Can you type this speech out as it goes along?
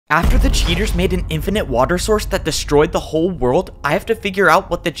After the cheaters made an infinite water source that destroyed the whole world, I have to figure out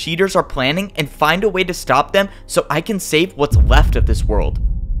what the cheaters are planning and find a way to stop them so I can save what's left of this world.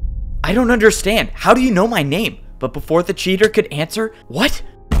 I don't understand. How do you know my name? But before the cheater could answer, what?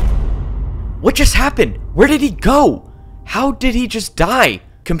 What just happened? Where did he go? How did he just die?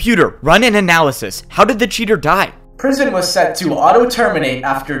 Computer, run an analysis. How did the cheater die? Prison was set to auto-terminate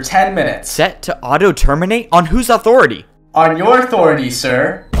after 10 minutes. Set to auto-terminate? On whose authority? On your authority,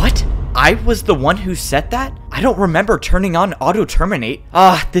 sir. What? I was the one who said that? I don't remember turning on auto-terminate.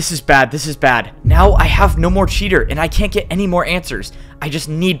 This is bad, this is bad. Now I have no more cheater and I can't get any more answers. I just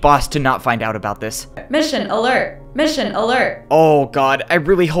need boss to not find out about this. Mission alert! Mission alert! Oh god, I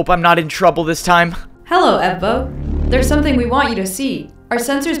really hope I'm not in trouble this time. Hello, Evbo. There's something we want you to see. Our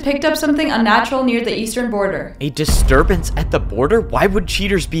sensors picked up something unnatural near the eastern border. A disturbance at the border? Why would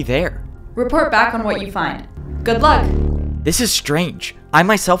cheaters be there? Report back on what you find. Good luck! This is strange. I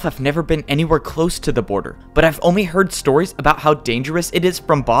myself have never been anywhere close to the border, but I've only heard stories about how dangerous it is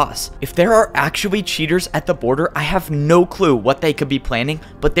from boss. If there are actually cheaters at the border, I have no clue what they could be planning,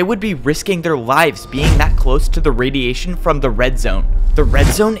 but they would be risking their lives being that close to the radiation from the red zone. The red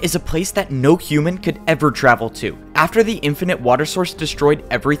zone is a place that no human could ever travel to. After the infinite water source destroyed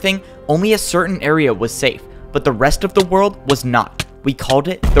everything, only a certain area was safe, but the rest of the world was not. We called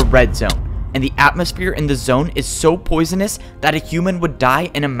it the red zone. And the atmosphere in the zone is so poisonous that a human would die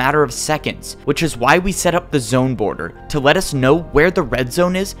in a matter of seconds, which is why we set up the zone border, to let us know where the red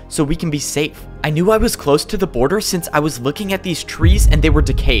zone is so we can be safe. I knew I was close to the border since I was looking at these trees and they were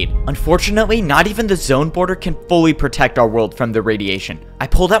decayed. Unfortunately, not even the zone border can fully protect our world from the radiation. I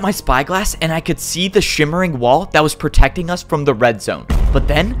pulled out my spyglass and I could see the shimmering wall that was protecting us from the red zone. But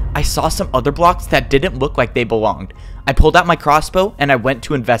then, I saw some other blocks that didn't look like they belonged. I pulled out my crossbow and I went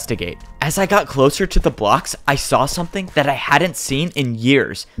to investigate. As I got closer to the blocks, I saw something that I hadn't seen in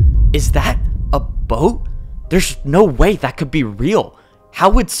years. Is that a boat? There's no way that could be real. How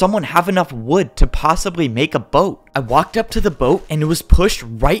would someone have enough wood to possibly make a boat? I walked up to the boat and it was pushed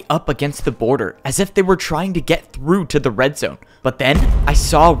right up against the border, as if they were trying to get through to the red zone. But then, I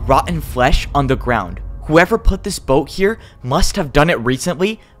saw rotten flesh on the ground. Whoever put this boat here must have done it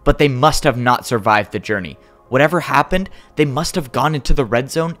recently, but they must have not survived the journey. Whatever happened, they must have gone into the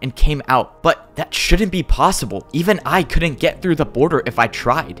red zone and came out. But that shouldn't be possible. Even I couldn't get through the border if I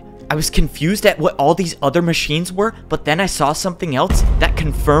tried. I was confused at what all these other machines were, but then I saw something else that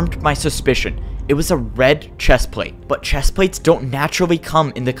confirmed my suspicion. It was a red chest plate, but chest plates don't naturally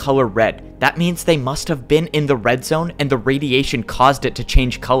come in the color red. That means they must have been in the red zone and the radiation caused it to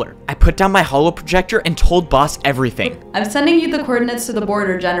change color. I put down my holo projector and told boss everything. I'm sending you the coordinates to the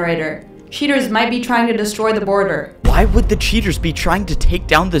border generator. Cheaters might be trying to destroy the border. Why would the cheaters be trying to take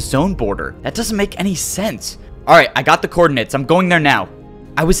down the zone border? That doesn't make any sense. Alright, I got the coordinates. I'm going there now.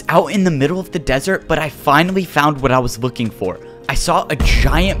 I was out in the middle of the desert, but I finally found what I was looking for. I saw a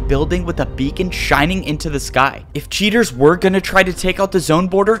giant building with a beacon shining into the sky. If cheaters were gonna try to take out the zone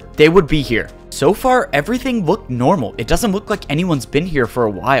border, they would be here. So far, everything looked normal. It doesn't look like anyone's been here for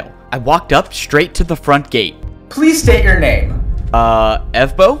a while. I walked up straight to the front gate. Please state your name.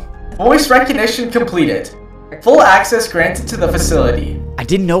 Evbo? Voice recognition completed. Full access granted to the facility. I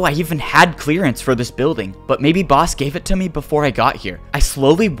didn't know I even had clearance for this building, but maybe boss gave it to me before I got here. I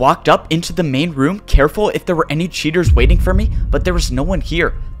slowly walked up into the main room, careful if there were any cheaters waiting for me, but there was no one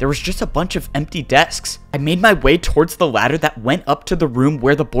here. There was just a bunch of empty desks. I made my way towards the ladder that went up to the room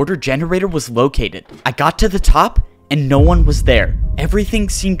where the border generator was located. I got to the top, and no one was there. Everything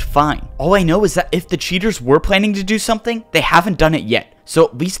seemed fine. All I know is that if the cheaters were planning to do something, they haven't done it yet. So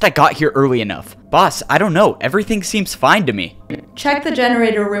at least I got here early enough. Boss, I don't know. Everything seems fine to me. Check the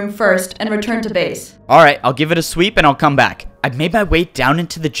generator room first and return to base. Alright, I'll give it a sweep and I'll come back. I made my way down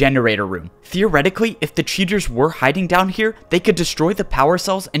into the generator room. Theoretically, if the cheaters were hiding down here, they could destroy the power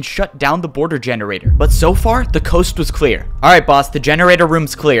cells and shut down the border generator. But so far, the coast was clear. Alright, boss, the generator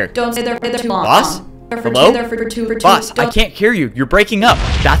room's clear. Don't stay there for too long. Boss? Hello? Boss, I can't hear you. You're breaking up.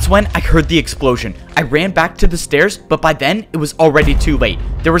 That's when I heard the explosion. I ran back to the stairs, but by then, it was already too late.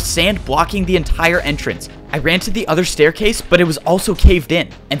 There was sand blocking the entire entrance. I ran to the other staircase, but it was also caved in.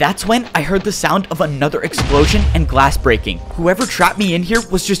 And that's when I heard the sound of another explosion and glass breaking. Whoever trapped me in here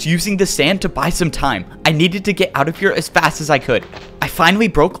was just using the sand to buy some time. I needed to get out of here as fast as I could. I finally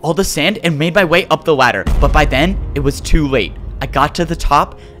broke all the sand and made my way up the ladder, but by then, it was too late. I got to the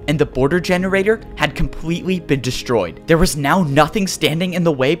top, and the border generator had completely been destroyed. There was now nothing standing in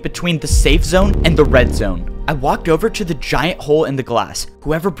the way between the safe zone and the red zone. I walked over to the giant hole in the glass.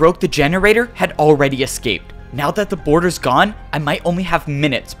 Whoever broke the generator had already escaped. Now that the border's gone, I might only have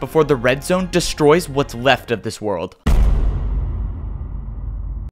minutes before the red zone destroys what's left of this world.